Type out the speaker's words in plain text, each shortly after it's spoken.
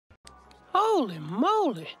Holy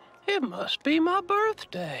moly, it must be my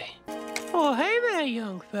birthday. Oh, hey there,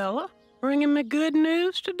 young fella. Bringing me good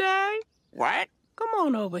news today? What? Come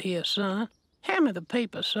on over here, son. Hand me the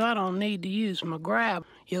paper so I don't need to use my grab.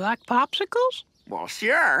 You like popsicles? Well,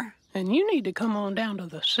 sure. And you need to come on down to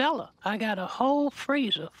the cellar. I got a whole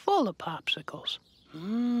freezer full of popsicles.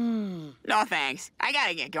 No thanks. I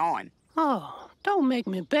gotta get going. Oh, don't make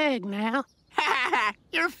me beg now.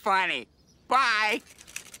 You're funny. Bye.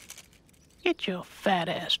 Get your fat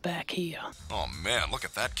ass back here. Oh, man, look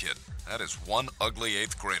at that kid. That is one ugly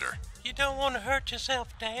 8th grader. You don't want to hurt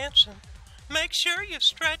yourself dancing. Make sure you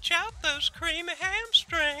stretch out those creamy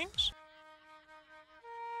hamstrings.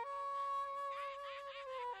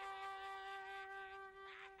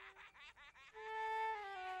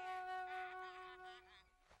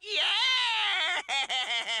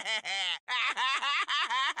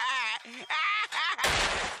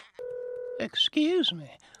 Excuse me,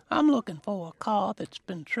 I'm looking for a car that's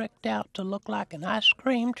been tricked out to look like an ice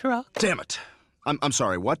cream truck. Damn it. I'm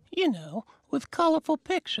sorry, what? You know, with colorful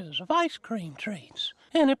pictures of ice cream treats.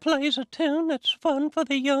 And it plays a tune that's fun for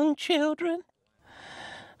the young children.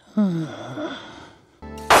 Aw,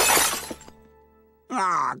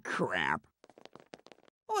 crap.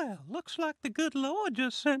 Well, looks like the good Lord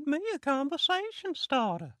just sent me a conversation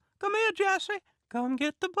starter. Come here, Jesse. Come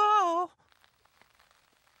get the ball.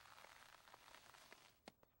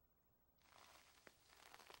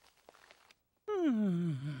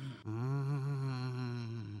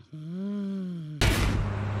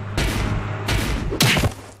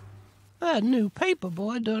 That new paper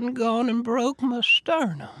boy done gone and broke my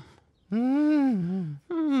sternum.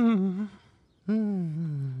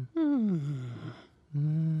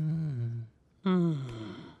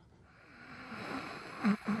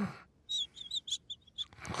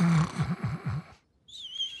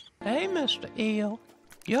 Hey, Mr. Eel,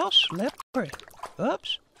 you're slippery.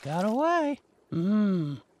 Oops, got away.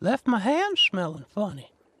 Left my hand smelling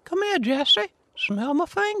funny. Come here, Jesse. Smell my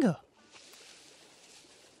finger.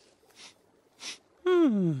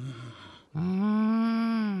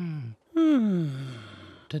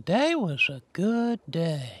 Today was a good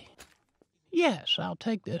day. Yes, I'll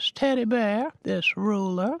take this teddy bear, this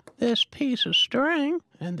ruler, this piece of string,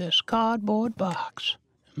 and this cardboard box.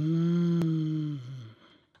 Here's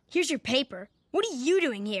your paper. What are you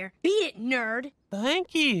doing here? Beat it, nerd.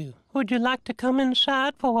 Thank you. Would you like to come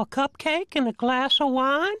inside for a cupcake and a glass of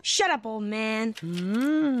wine? Shut up, old man.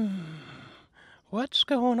 What's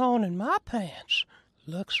going on in my pants?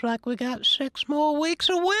 Looks like we got 6 more weeks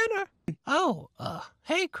of winter. Oh,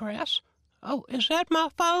 hey, Chris. Oh, is that my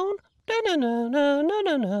phone?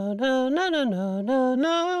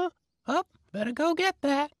 No. Oh, better go get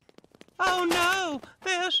that. Oh, no,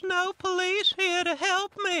 there's no police here to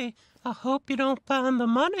help me. I hope you don't find the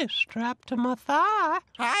money strapped to my thigh.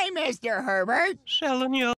 Hi, Mr. Herbert.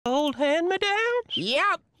 Selling your old hand-me-downs?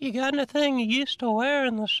 Yep. You got anything you used to wear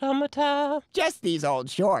in the summertime? Just these old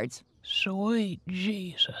shorts. Sweet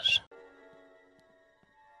Jesus.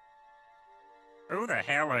 Who the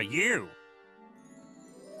hell are you?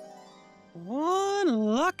 One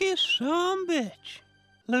lucky sumbitch.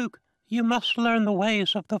 Luke, you must learn the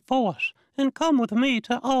ways of the Force and come with me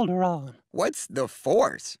to Alderaan. What's the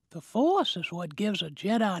Force? The Force is what gives a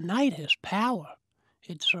Jedi Knight his power.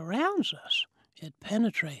 It surrounds us. It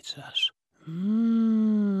penetrates us.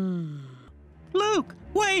 Luke,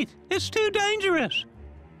 wait! It's too dangerous!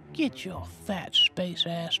 Get your fat space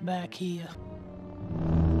ass back here.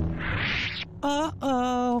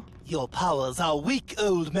 Uh-oh. Your powers are weak,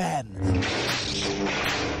 old man.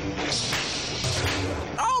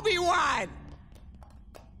 Obi-Wan!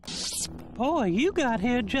 Boy, you got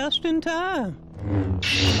here just in time.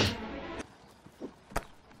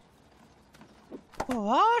 Well,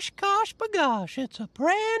 osh-kosh bagosh, it's a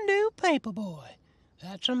brand new paperboy.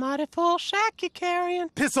 That's a mighty full sack you're carrying.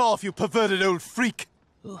 Piss off, you perverted old freak.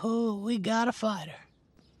 Oh, we got a fighter.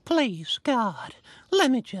 Please, God,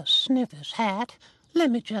 let me just sniff his hat.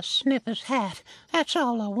 Let me just sniff his hat. That's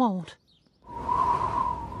all I want.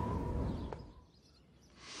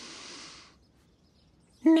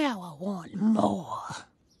 Now I want more.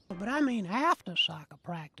 But I mean after soccer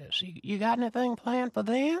practice. You got anything planned for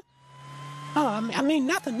then? Oh, I mean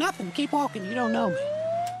nothing. Keep walking. You don't know me.